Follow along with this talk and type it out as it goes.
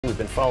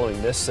been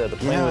following this. The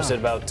plane was at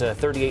about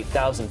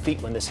 38,000 feet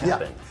when this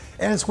happened.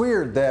 And it's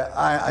weird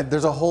that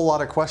there's a whole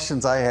lot of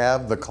questions I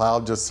have. The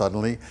cloud just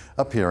suddenly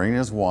appearing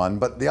is one,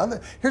 but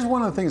here's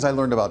one of the things I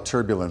learned about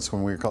turbulence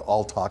when we were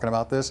all talking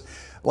about this.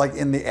 Like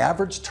in the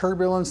average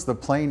turbulence, the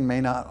plane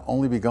may not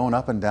only be going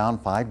up and down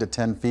 5 to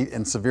 10 feet.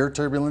 In severe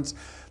turbulence,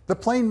 the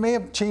plane may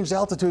have changed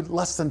altitude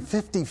less than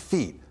 50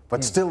 feet.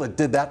 But still, it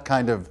did that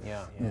kind of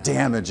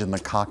damage in the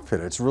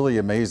cockpit. It's really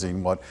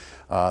amazing what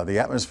the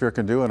atmosphere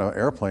can do in an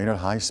airplane at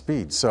high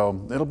speed.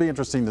 So it'll be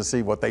interesting to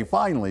see what they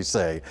finally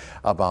say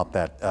about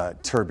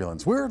that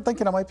turbulence. We were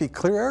thinking it might be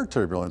clear air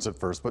turbulence at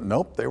first, but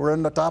nope, they were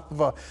in the top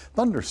of a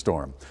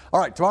thunderstorm. All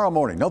right, tomorrow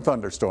morning, no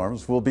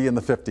thunderstorms. We'll be in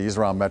the 50s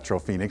around Metro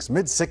Phoenix,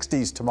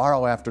 mid-60s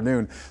tomorrow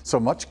afternoon, so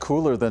much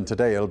cooler than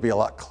today. It'll be a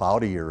lot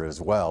cloudier as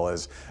well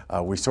as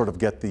we sort of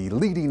get the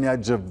leading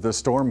edge of the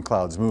storm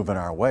clouds moving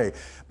our way.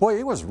 Boy,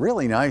 it was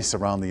really nice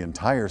around the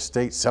entire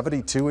state.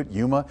 72 at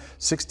Yuma,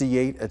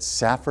 68 at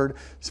Safford,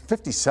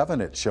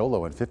 57 at Show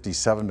Low, and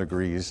 57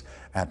 degrees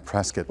at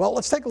Prescott. Well,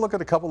 let's take a look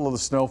at a couple of the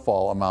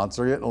snowfall amounts.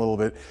 They're getting a little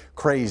bit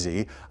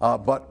crazy,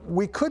 but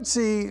we could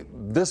see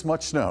this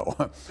much snow.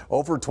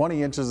 Over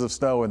 20 inches of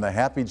snow in the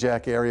Happy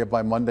Jack area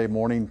by Monday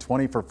morning,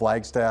 20 for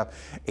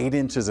Flagstaff, 8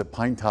 inches at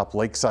Pine Top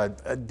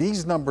Lakeside.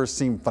 These numbers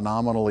seem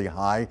phenomenally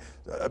high,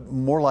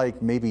 more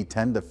like maybe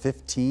 10 to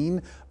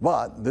 15,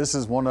 but this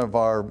is one of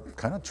our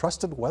kind of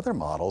trusted weather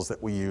models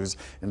that we use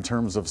in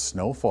terms of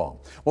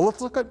snowfall. Well,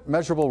 let's look at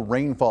measurable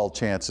rainfall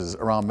chances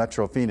around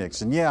Metro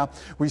Phoenix. And yeah,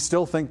 we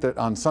still think that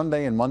on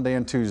Sunday and Monday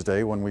and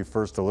Tuesday, when we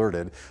first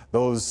alerted,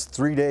 those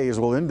 3 days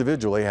will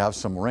individually have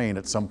some rain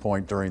at some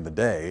point during the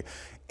day.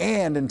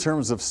 And in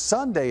terms of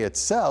Sunday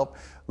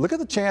itself, look at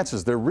the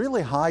chances. They're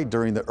really high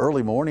during the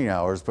early morning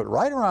hours, but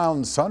right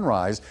around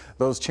sunrise,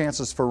 those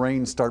chances for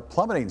rain start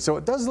plummeting. So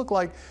it does look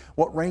like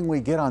what rain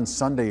we get on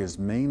Sunday is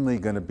mainly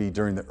going to be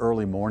during the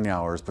early morning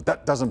hours, but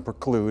that doesn't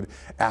preclude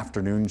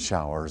afternoon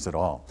showers at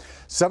all.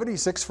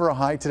 76 for a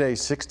high today,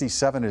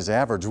 67 is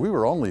average. We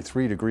were only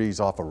 3 degrees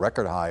off a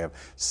record high of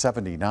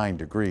 79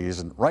 degrees.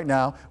 And right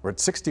now we're at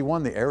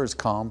 61. The air is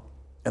calm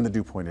and the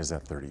dew point is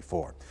at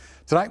 34.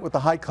 Tonight with the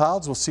high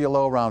clouds, we'll see a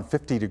low around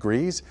 50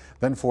 degrees.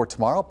 Then for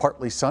tomorrow,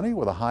 partly sunny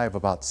with a high of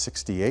about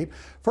 68.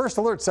 First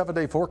alert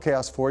 7-day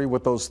forecast for you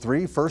with those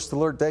 3 first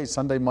alert days,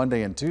 Sunday,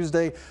 Monday, and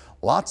Tuesday.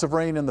 Lots of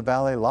rain in the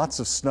valley, lots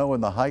of snow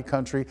in the high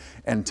country,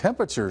 and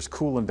temperatures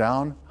cooling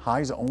down,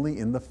 highs only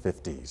in the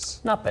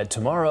 50s. Not bad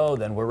tomorrow,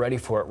 then we're ready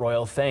for it,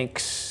 Royal.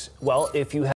 Thanks. Well, if you have